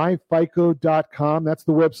 again, myfico.com. That's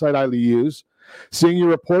the website I use. Seeing your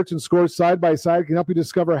reports and scores side by side can help you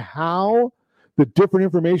discover how the different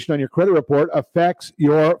information on your credit report affects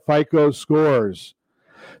your FICO scores.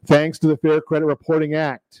 Thanks to the Fair Credit Reporting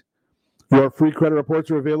Act, your free credit reports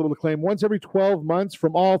are available to claim once every 12 months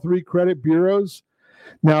from all 3 credit bureaus.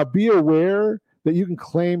 Now, be aware that you can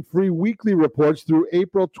claim free weekly reports through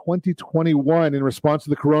April 2021 in response to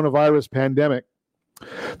the coronavirus pandemic.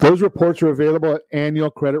 Those reports are available at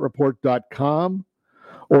annualcreditreport.com,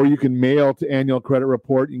 or you can mail to Annual Credit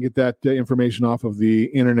Report. You can get that information off of the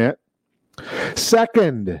internet.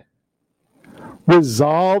 Second,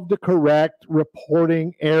 resolve to correct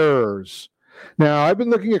reporting errors. Now, I've been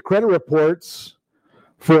looking at credit reports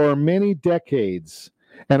for many decades,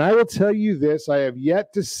 and I will tell you this, I have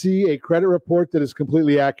yet to see a credit report that is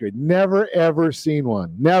completely accurate. Never, ever seen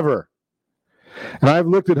one. Never. And I've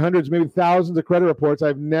looked at hundreds, maybe thousands of credit reports.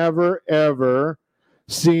 I've never, ever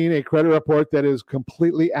seen a credit report that is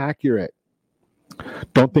completely accurate.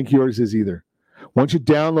 Don't think yours is either. Once you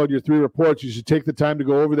download your 3 reports, you should take the time to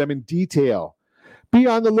go over them in detail. Be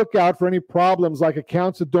on the lookout for any problems like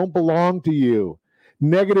accounts that don't belong to you,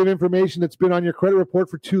 negative information that's been on your credit report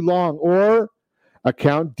for too long, or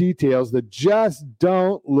account details that just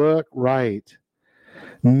don't look right.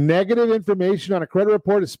 Negative information on a credit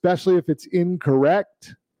report, especially if it's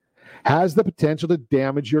incorrect, has the potential to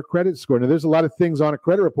damage your credit score. Now, there's a lot of things on a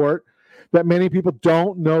credit report that many people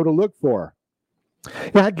don't know to look for.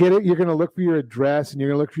 Yeah, I get it. You're going to look for your address and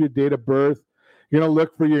you're going to look for your date of birth. You're going to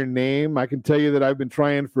look for your name. I can tell you that I've been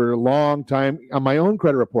trying for a long time on my own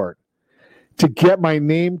credit report to get my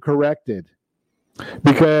name corrected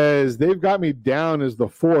because they've got me down as the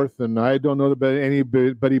 4th, and I don't know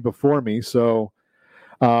anybody before me. So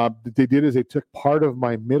what they did is they took part of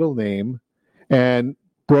my middle name and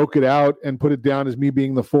broke it out and put it down as me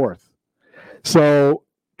being the 4th. So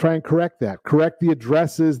try and correct that. Correct the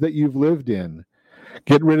addresses that you've lived in.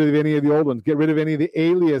 Get rid of any of the old ones. Get rid of any of the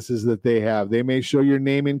aliases that they have. They may show your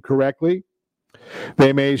name incorrectly.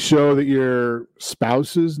 They may show that your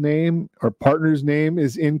spouse's name or partner's name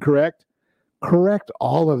is incorrect. Correct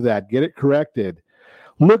all of that. Get it corrected.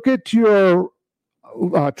 Look at your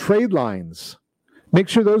trade lines. Make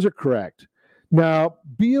sure those are correct. Now,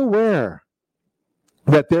 be aware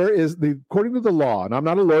that there is, according to the law, and I'm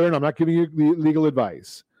not a lawyer and I'm not giving you legal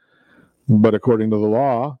advice, but according to the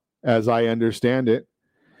law, as I understand it,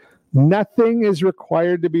 nothing is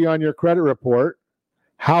required to be on your credit report.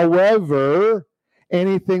 However,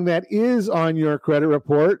 anything that is on your credit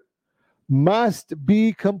report must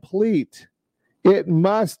be complete. It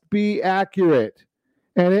must be accurate,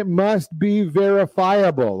 and it must be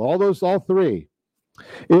verifiable. All 3.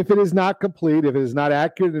 If it is not complete, if it is not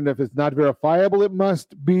accurate, and if it's not verifiable, it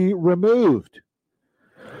must be removed.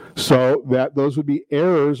 So those would be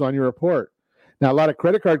errors on your report. Now, a lot of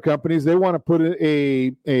credit card companies, they want to put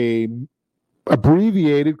a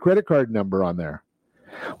abbreviated credit card number on there.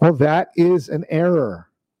 Well, that is an error.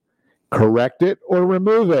 correct it or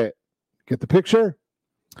remove it. Get the picture?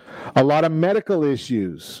 A lot of medical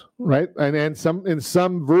issues, right? And in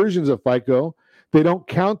some versions of FICO, they don't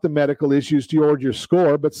count the medical issues toward your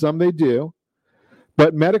score, but some they do.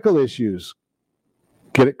 But medical issues,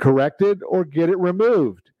 get it corrected or get it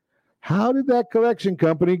removed. How did that collection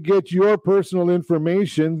company get your personal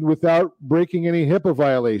information without breaking any HIPAA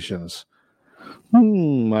violations?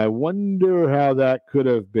 I wonder how that could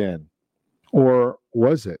have been. Or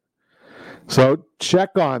was it? So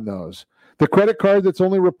check on those. The credit card that's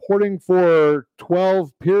only reporting for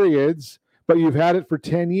 12 periods, but you've had it for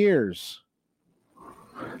 10 years.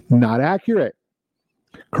 Not accurate.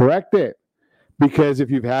 Correct it. Because if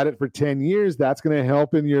you've had it for 10 years, that's going to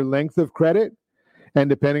help in your length of credit. And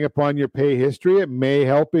depending upon your pay history, it may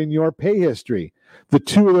help in your pay history. The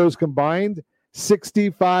two of those combined,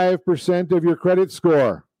 65% of your credit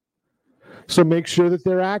score. So make sure that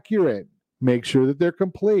they're accurate. Make sure that they're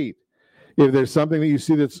complete. If there's something that you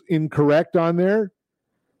see that's incorrect on there,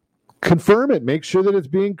 confirm it. Make sure that it's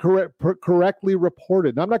being correctly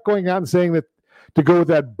reported. Now, I'm not going out and saying that to go with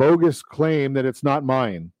that bogus claim that it's not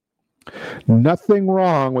mine. Nothing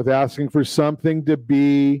wrong with asking for something to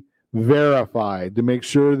be verified, to make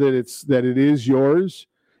sure that it is yours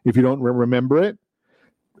if you don't remember it,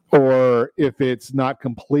 or if it's not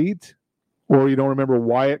complete, or you don't remember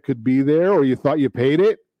why it could be there, or you thought you paid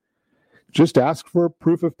it. Just ask for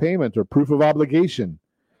proof of payment or proof of obligation.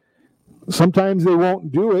 Sometimes they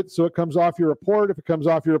won't do it, so it comes off your report. If it comes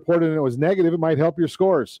off your report and it was negative, it might help your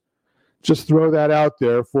scores. Just throw that out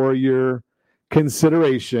there for your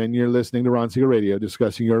consideration. You're listening to Ron Siegel Radio,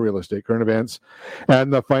 discussing your real estate, current events,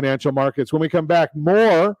 and the financial markets. When we come back,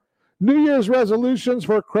 more New Year's resolutions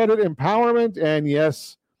for credit empowerment. And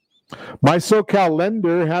yes, my SoCal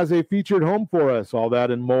lender has a featured home for us. All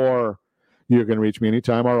that and more. You can reach me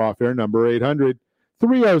anytime. Our off-air number,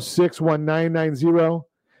 800-306-1990,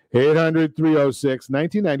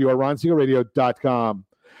 800-306-1990, or RonSiegelRadio.com.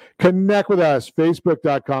 Connect with us,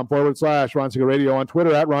 Facebook.com/Ron Siegel Radio, on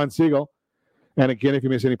Twitter @Ron Siegel. And again, if you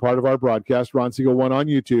miss any part of our broadcast, Ron Siegel 1 on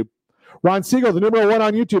YouTube. Ron Siegel, the number 1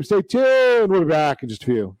 on YouTube. Stay tuned. We'll be back in just a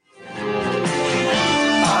few. Our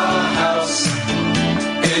house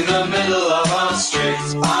in the middle of our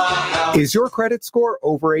streets. Is your credit score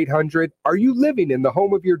over 800? Are you living in the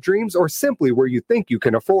home of your dreams or simply where you think you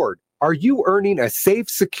can afford? Are you earning a safe,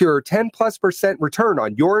 secure 10+% return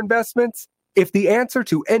on your investments? If the answer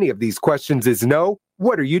to any of these questions is no,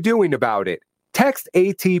 what are you doing about it? Text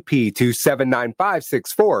ATP to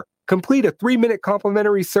 79564. Complete a 3-minute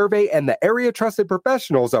complimentary survey, and the area trusted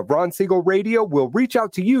professionals of Ron Siegel Radio will reach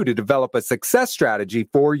out to you to develop a success strategy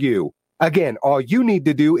for you. Again, all you need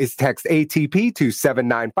to do is text ATP to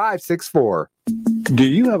 79564. Do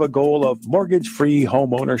you have a goal of mortgage-free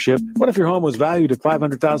home ownership? What if your home was valued at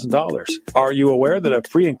 $500,000? Are you aware that a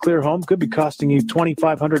free and clear home could be costing you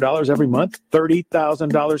 $2,500 every month,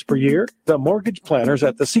 $30,000 per year? The mortgage planners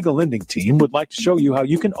at the Siegel Lending Team would like to show you how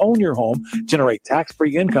you can own your home, generate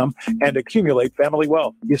tax-free income, and accumulate family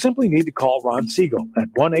wealth. You simply need to call Ron Siegel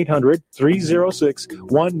at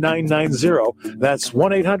 1-800-306-1990. That's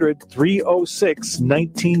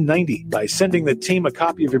 1-800-306-1990. By sending the team a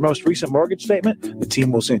copy of your most recent mortgage statement, the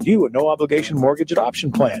team will send you a no-obligation mortgage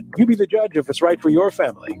adoption plan. You be the judge if it's right for your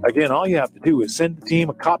family. Again, all you have to do is send the team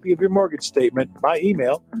a copy of your mortgage statement by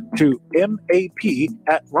email to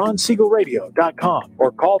map@ronsiegelradio.com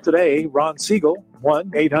or call today Ron Siegel,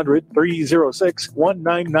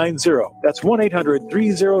 1-800-306-1990. That's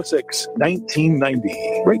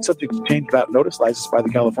 1-800-306-1990. Rate subject to change without notice. Licensed by the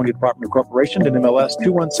California Department of Corporation and MLS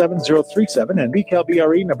 217037 and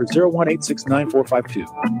BCAL-BRE number 018694552.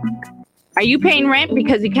 Are you paying rent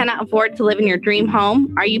because you cannot afford to live in your dream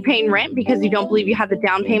home? Are you paying rent because you don't believe you have the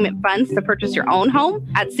down payment funds to purchase your own home?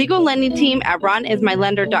 At Siegel Lending Team at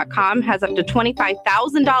RonIsMyLender.com has up to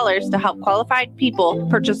 $25,000 to help qualified people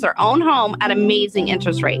purchase their own home at amazing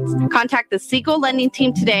interest rates. Contact the Siegel Lending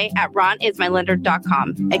Team today at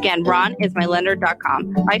RonIsMyLender.com. Again,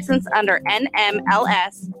 RonIsMyLender.com. Licensed under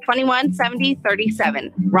NMLS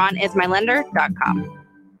 217037. RonIsMyLender.com.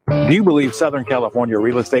 Do you believe Southern California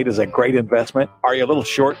real estate is a great investment? Are you a little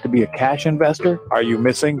short to be a cash investor? Are you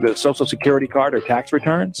missing the Social Security card or tax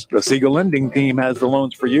returns? The Siegel Lending Team has the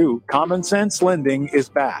loans for you. Common Sense Lending is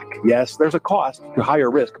back. Yes, there's a cost to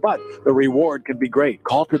higher risk, but the reward can be great.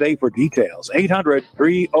 Call today for details.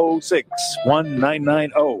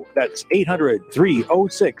 800-306-1990. That's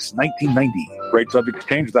 800-306-1990. Rate subject to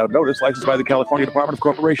change without notice. Licensed by the California Department of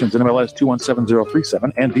Corporations, NMLS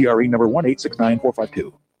 217037 and DRE number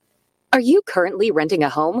 1869452. Are you currently renting a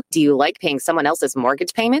home? Do you like paying someone else's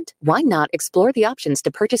mortgage payment? Why not explore the options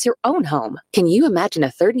to purchase your own home? Can you imagine a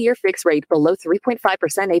 30-year fixed rate below 3.5%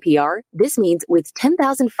 APR? This means with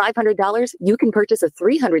 $10,500, you can purchase a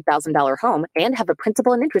 $300,000 home and have a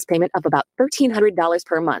principal and interest payment of about $1,300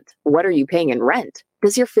 per month. What are you paying in rent?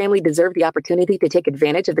 Does your family deserve the opportunity to take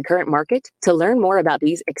advantage of the current market? To learn more about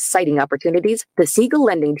these exciting opportunities, the Siegel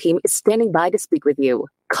Lending Team is standing by to speak with you.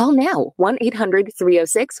 Call now,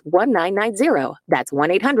 1-800-306-1990. That's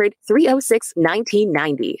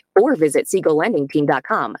 1-800-306-1990. Or visit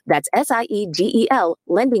SiegelLendingTeam.com. That's SIEGEL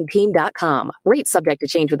LendingTeam.com. Rates subject to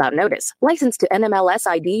change without notice. Licensed to NMLS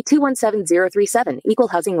ID 217037. Equal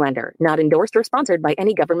housing lender. Not endorsed or sponsored by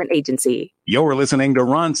any government agency. You're listening to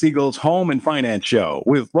Ron Siegel's Home and Finance Show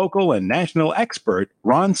with local and national expert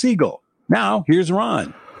Ron Siegel. Now, here's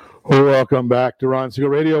Ron. Welcome back to Ron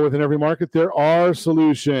Siegel Radio. Within every market, there are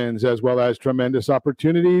solutions as well as tremendous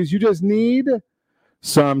opportunities. You just need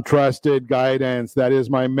some trusted guidance. That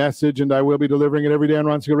is my message, and I will be delivering it every day on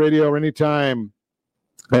Ron Siegel Radio or anytime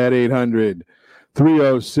at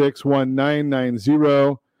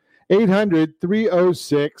 800-306-1990,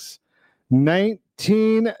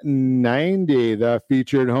 800-306-1990. The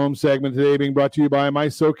featured home segment today being brought to you by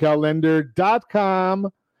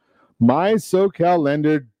MySoCalLender.com.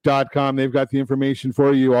 MySoCalLender.com. They've got the information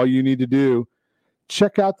for you. All you need to do,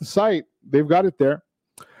 check out the site. They've got it there.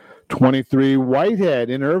 23 Whitehead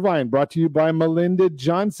in Irvine, brought to you by Melinda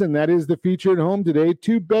Johnson. That is the featured home today.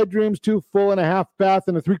 2 bedrooms, 2 full and a half bath,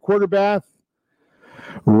 and a 3/4 bath.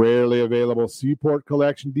 Rarely available Seaport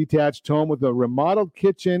Collection detached home with a remodeled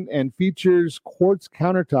kitchen and features quartz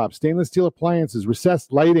countertops, stainless steel appliances,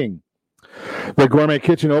 recessed lighting. The gourmet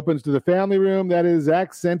kitchen opens to the family room that is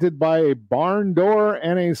accented by a barn door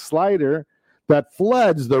and a slider that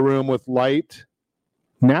floods the room with light,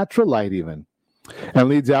 natural light even, and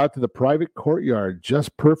leads out to the private courtyard,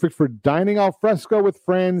 just perfect for dining al fresco with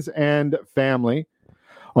friends and family.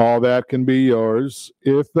 All that can be yours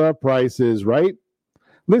if the price is right.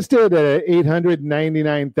 Listed at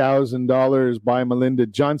 $899,000 by Melinda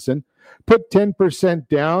Johnson. Put 10%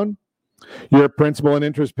 down. Your principal and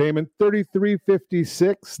interest payment,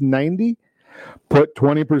 $33.56.90. Put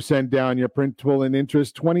 20% down. Your principal and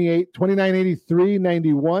interest,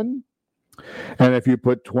 $29.83.91. And if you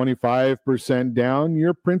put 25% down,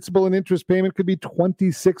 your principal and interest payment could be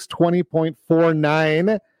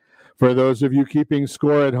 $2620.49. For those of you keeping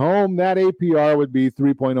score at home, that APR would be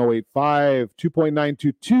 3.085,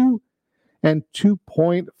 2.922, and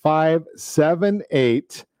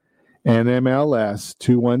 2.578. NMLS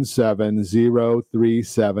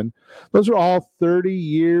 217037. Those are all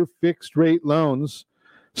 30-year fixed rate loans.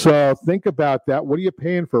 So think about that. What are you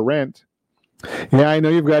paying for rent? Yeah, I know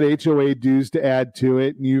you've got HOA dues to add to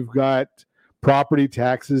it, and you've got property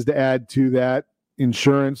taxes to add to that,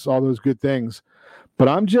 insurance, all those good things. But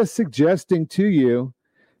I'm just suggesting to you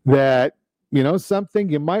that, something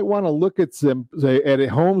you might want to look at at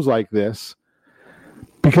homes like this.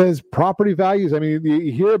 Because property values,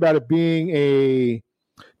 you hear about it being a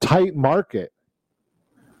tight market.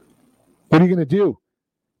 What are you going to do?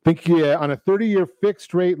 Think on a 30-year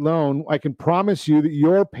fixed rate loan, I can promise you that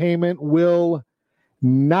your payment will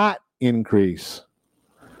not increase.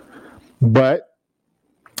 But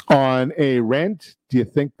on a rent, do you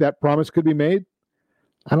think that promise could be made?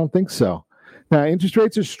 I don't think so. Now, interest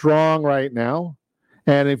rates are strong right now.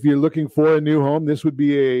 And if you're looking for a new home, this would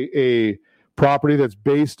be a property that's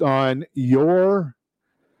based on your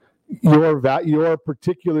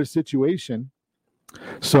particular situation.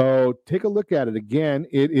 So take a look at it. Again,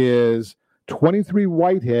 it is 23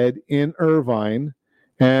 Whitehead in Irvine.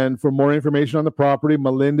 And for more information on the property,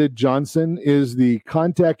 Melinda Johnson is the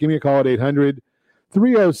contact. Give me a call at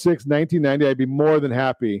 800-306-1990. I'd be more than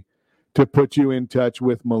happy to put you in touch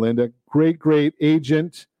with Melinda. Great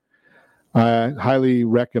agent. Highly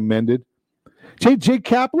recommended. Jay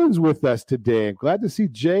Kaplan's with us today. I'm glad to see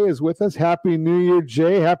Jay is with us. Happy New Year,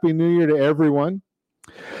 Jay. Happy New Year to everyone.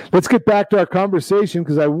 Let's get back to our conversation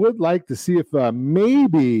because I would like to see if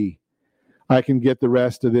maybe I can get the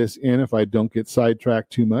rest of this in if I don't get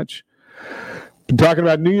sidetracked too much. Been talking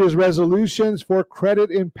about New Year's resolutions for credit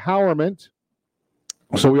empowerment.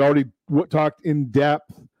 So we already talked in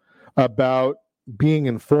depth about being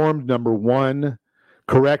informed, number 1,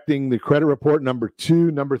 correcting the credit report, number 2,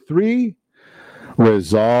 number 3,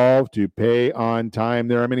 resolve to pay on time.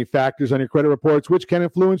 There are many factors on your credit reports which can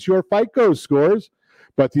influence your FICO scores,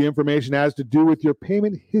 but the information has to do with your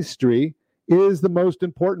payment history is the most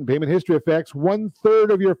important. Payment history affects 1/3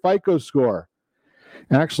 of your FICO score.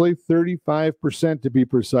 Actually, 35% to be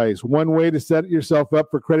precise. One way to set yourself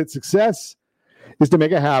up for credit success is to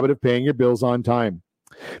make a habit of paying your bills on time.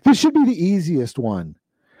 This should be the easiest one,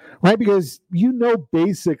 right? Because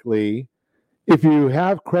basically, if you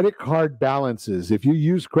have credit card balances, if you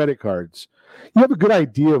use credit cards, you have a good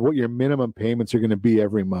idea of what your minimum payments are going to be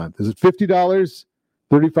every month. Is it $50, $35,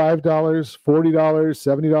 $40,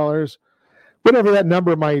 $70, whatever that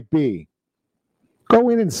number might be? Go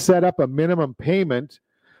in and set up a minimum payment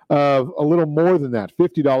of a little more than that,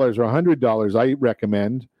 $50 or $100, I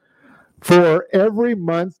recommend, for every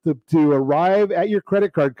month to arrive at your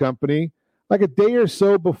credit card company like a day or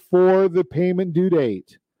so before the payment due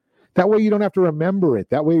date. That way you don't have to remember it.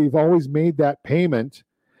 That way you've always made that payment,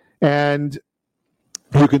 and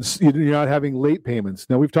you're not having late payments.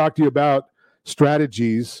 Now, we've talked to you about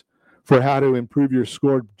strategies for how to improve your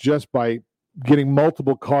score just by getting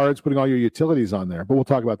multiple cards, putting all your utilities on there, but we'll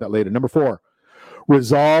talk about that later. Number 4,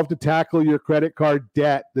 resolve to tackle your credit card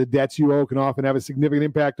debt. The debts you owe can often have a significant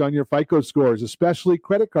impact on your FICO scores, especially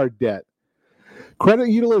credit card debt. Credit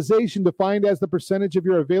utilization, defined as the percentage of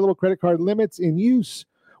your available credit card limits in use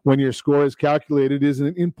when your score is calculated, is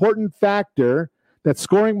an important factor that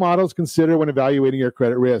scoring models consider when evaluating your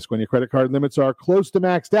credit risk. When your credit card limits are close to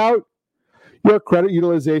maxed out, your credit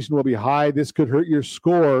utilization will be high. This could hurt your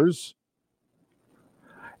scores.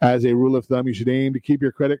 As a rule of thumb, you should aim to keep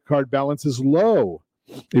your credit card balances low.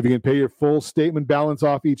 If you can pay your full statement balance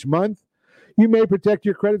off each month, you may protect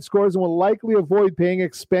your credit scores and will likely avoid paying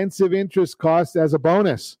expensive interest costs as a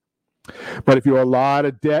bonus. But if you owe a lot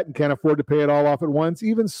of debt and can't afford to pay it all off at once,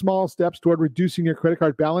 even small steps toward reducing your credit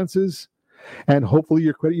card balances and hopefully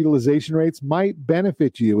your credit utilization rates might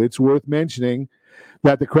benefit you. It's worth mentioning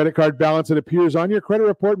that the credit card balance that appears on your credit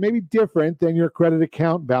report may be different than your credit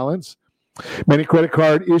account balance. Many credit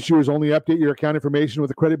card issuers only update your account information with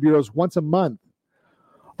the credit bureaus once a month.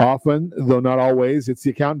 Often, though not always, it's the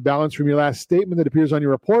account balance from your last statement that appears on your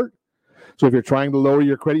report. So if you're trying to lower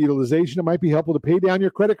your credit utilization, it might be helpful to pay down your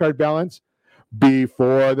credit card balance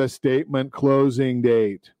before the statement closing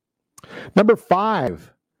date. Number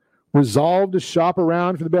 5, resolve to shop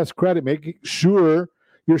around for the best credit. Make sure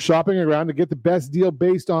you're shopping around to get the best deal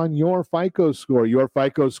based on your FICO score. Your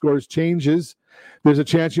FICO scores changes. There's a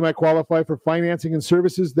chance you might qualify for financing and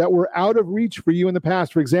services that were out of reach for you in the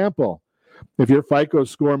past. For example, if your FICO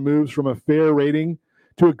score moves from a fair rating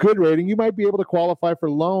to a good rating, you might be able to qualify for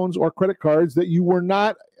loans or credit cards that you were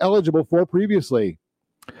not eligible for previously.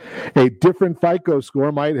 A different FICO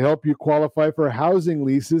score might help you qualify for housing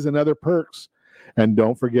leases and other perks. And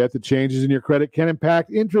don't forget that changes in your credit can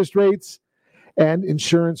impact interest rates and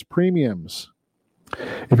insurance premiums.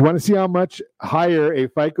 If you want to see how much higher a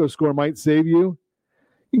FICO score might save you,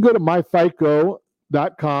 you can go to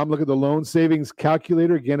myfico.com, look at the loan savings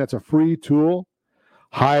calculator. Again, that's a free tool.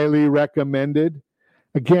 Highly recommended.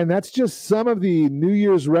 Again, that's just some of the New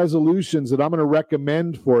Year's resolutions that I'm going to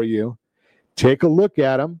recommend for you. Take a look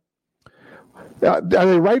at them. Are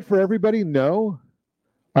they right for everybody? No.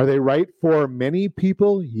 Are they right for many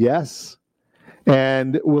people? Yes.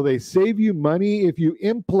 And will they save you money if you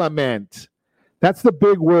implement? That's the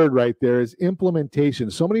big word right there, is implementation.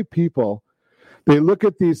 So many people, they look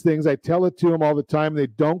at these things. I tell it to them all the time. They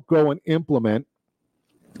don't go and implement.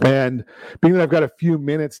 And being that I've got a few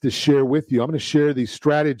minutes to share with you, I'm going to share the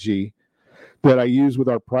strategy that I use with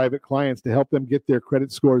our private clients to help them get their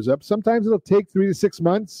credit scores up. Sometimes it'll take 3 to 6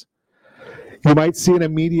 months. You might see an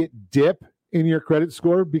immediate dip in your credit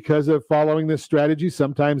score because of following this strategy.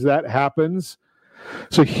 Sometimes that happens.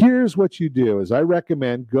 So here's what you do is I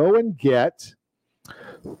recommend go and get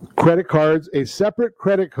credit cards, a separate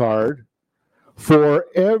credit card for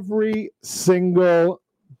every single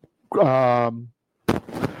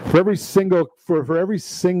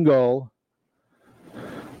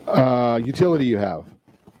utility you have.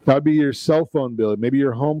 That would be your cell phone bill, maybe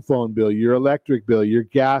your home phone bill, your electric bill, your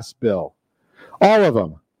gas bill, all of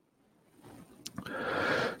them.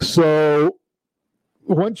 So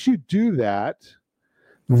once you do that,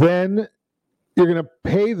 then you're going to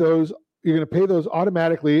pay those. You're going to pay those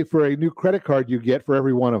automatically for a new credit card you get for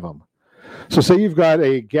every one of them. So say you've got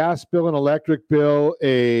a gas bill, an electric bill,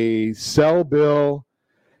 a cell bill,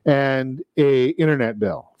 and a internet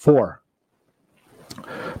bill. 4.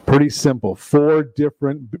 Pretty simple. 4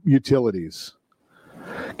 different utilities.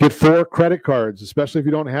 Get 4 credit cards, especially if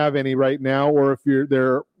you don't have any right now, or if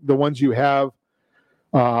the ones you have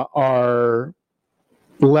are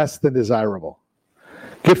less than desirable.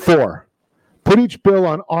 Get 4. Put each bill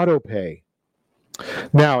on auto pay.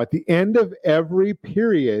 Now, at the end of every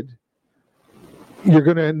period, you're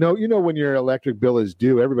going to know, when your electric bill is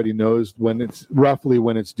due. Everybody knows roughly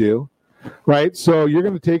when it's due, right? So you're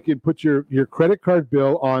going to take and put your credit card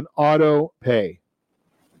bill on auto pay.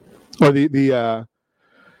 or the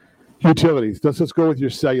utilities. Let's go with your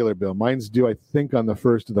cellular bill. Mine's due, I think, on the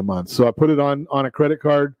first of the month. So I put it on a credit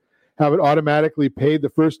card, have it automatically paid the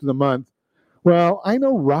first of the month. Well, I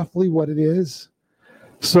know roughly what it is.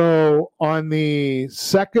 So on the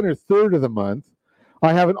second or third of the month,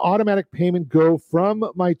 I have an automatic payment go from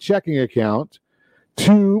my checking account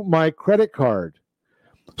to my credit card.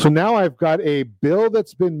 So now I've got a bill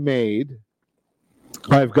that's been made.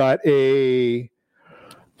 I've got a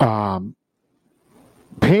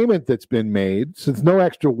payment that's been made. Since no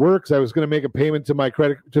extra work, I was going to make a payment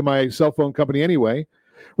to my cell phone company anyway,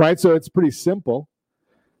 right? So it's pretty simple.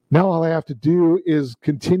 Now all I have to do is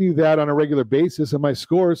continue that on a regular basis, and my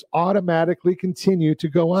scores automatically continue to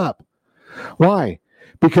go up. Why?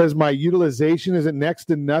 Because my utilization is at next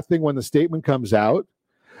to nothing when the statement comes out.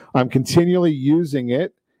 I'm continually using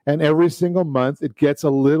it, and every single month it gets a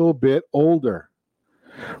little bit older,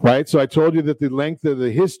 right? So I told you that the length of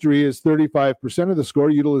the history is 35% of the score.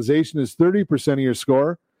 Utilization is 30% of your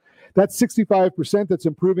score. That's 65% that's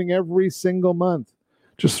improving every single month.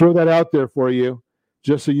 Just throw that out there for you,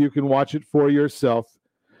 just so you can watch it for yourself.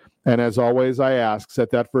 And as always, I ask,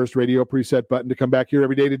 set that first radio preset button to come back here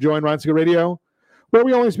every day to join Ron Siegel Radio, where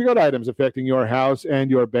we only speak about items affecting your house and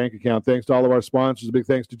your bank account. Thanks to all of our sponsors. A big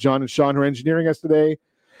thanks to John and Sean who are engineering us today.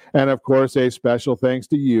 And, of course, a special thanks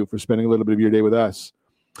to you for spending a little bit of your day with us.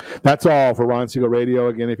 That's all for Ron Siegel Radio.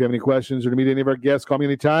 Again, if you have any questions or to meet any of our guests, call me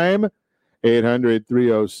anytime.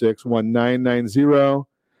 800-306-1990.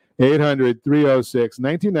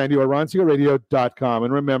 800-306-1990 or RonSiegelRadio.com.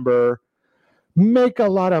 And remember, make a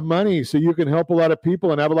lot of money so you can help a lot of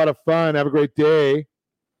people and have a lot of fun. Have a great day.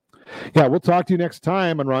 Yeah, we'll talk to you next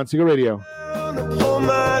time on Ron Siegel Radio. On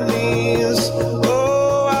my knees,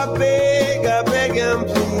 oh, I beg him,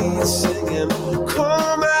 please sing him.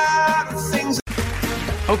 Come out, things.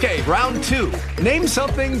 Okay, round two. Name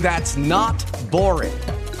something that's not boring.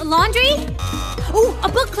 A laundry? Ooh, a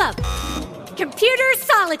book club. Computer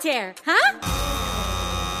solitaire, huh?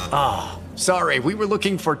 Ah, oh, sorry, we were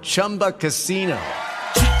looking for Chumba Casino.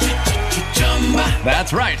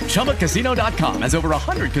 That's right, ChumbaCasino.com has over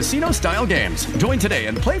 100 casino-style games. Join today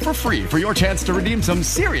and play for free for your chance to redeem some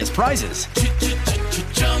serious prizes.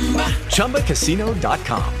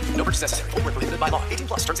 ChumbaCasino.com. No purchase necessary. Void where prohibited by law. 18+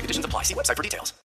 terms and conditions apply. See website for details.